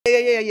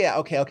yeah.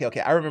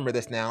 Okay. I remember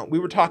this now. We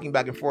were talking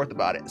back and forth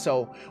about it.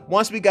 So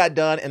once we got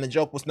done and the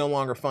joke was no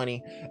longer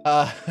funny,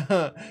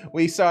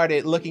 we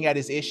started looking at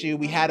his issue.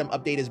 We had him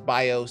update his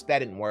BIOS. That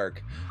didn't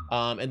work.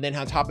 And then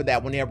on top of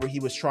that, whenever he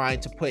was trying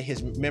to put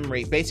his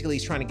memory, basically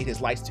he's trying to get his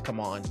lights to come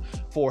on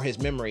for his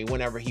memory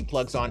whenever he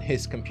plugs on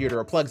his computer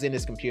or plugs in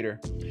his computer.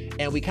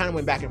 And we kind of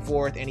went back and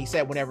forth, and he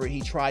said whenever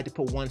he tried to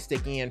put one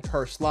stick in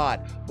per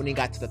slot, when he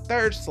got to the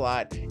third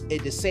slot,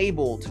 it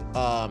disabled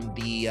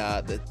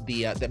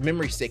the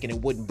memory stick and it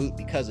wouldn't boot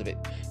because of it.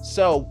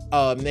 So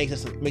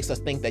makes us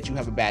think that you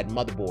have a bad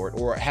motherboard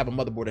or have a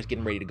motherboard that's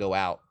getting ready to go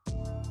out,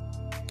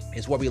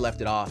 is where we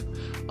left it off.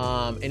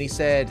 And he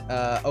said,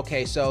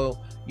 okay,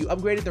 so you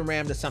upgraded the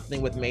RAM to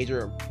something with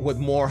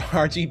more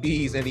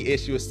RGBs and the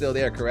issue is still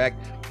there,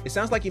 correct? It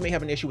sounds like you may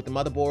have an issue with the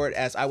motherboard,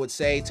 as I would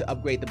say to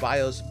upgrade the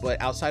BIOS,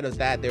 but outside of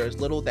that, there is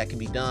little that can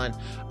be done.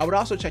 I would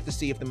also check to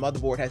see if the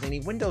motherboard has any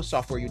Windows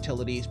software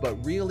utilities,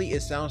 but really it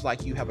sounds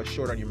like you have a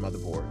short on your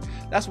motherboard.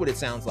 That's what it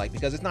sounds like,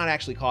 because it's not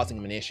actually causing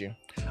him an issue.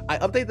 I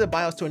updated the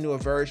BIOS to a newer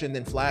version,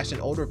 then flashed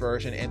an older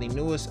version, and the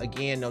newest,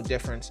 again, no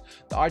difference.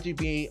 The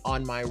RGB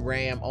on my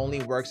RAM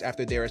only works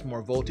after there is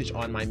more voltage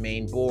on my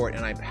main board,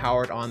 and I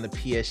powered on the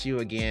PSU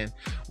again.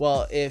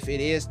 Well, if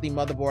it is the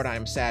motherboard, I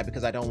am sad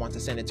because I don't want to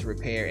send it to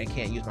repair and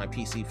can't use my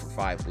PC for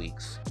 5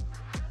 weeks.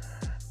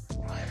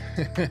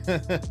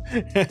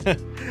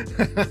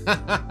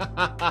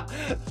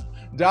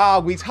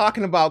 Dog, we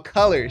talking about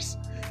colors.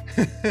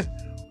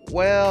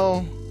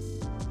 Well,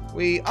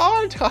 we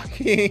are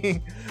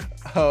talking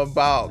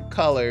about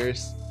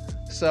colors,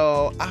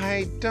 so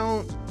I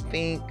don't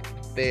think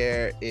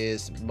there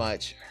is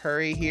much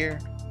hurry here.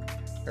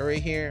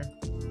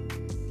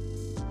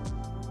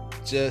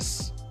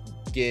 Just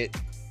get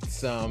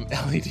some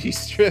LED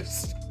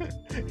strips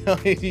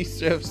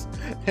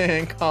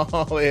and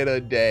call it a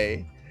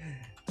day.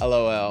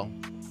 LOL.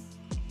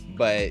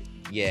 But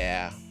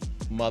yeah,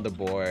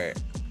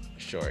 motherboard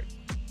short.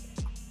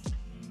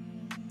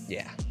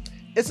 Yeah,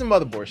 it's a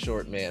motherboard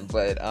short, man.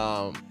 But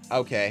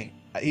okay,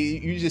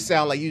 you just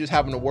sound like you just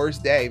having the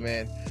worst day,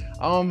 man.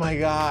 Oh my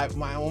god,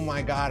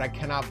 I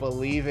cannot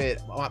believe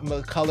it.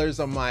 The colors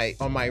on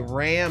my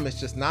RAM is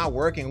just not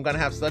working. I'm gonna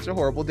have such a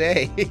horrible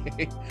day.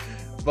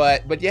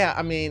 but yeah,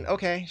 I mean,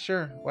 okay,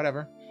 sure,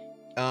 whatever.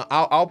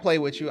 I'll play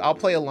with you. I'll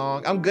play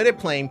along. I'm good at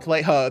playing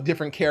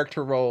different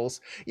character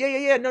roles.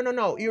 Yeah.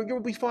 No.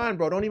 You'll be fine,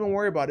 bro. Don't even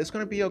worry about it. It's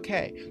gonna be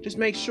okay. Just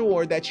make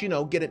sure that, you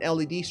know, get an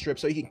LED strip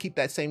so you can keep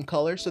that same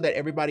color so that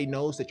everybody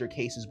knows that your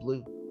case is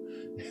blue.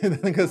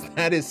 Because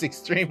that is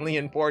extremely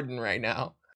important right now.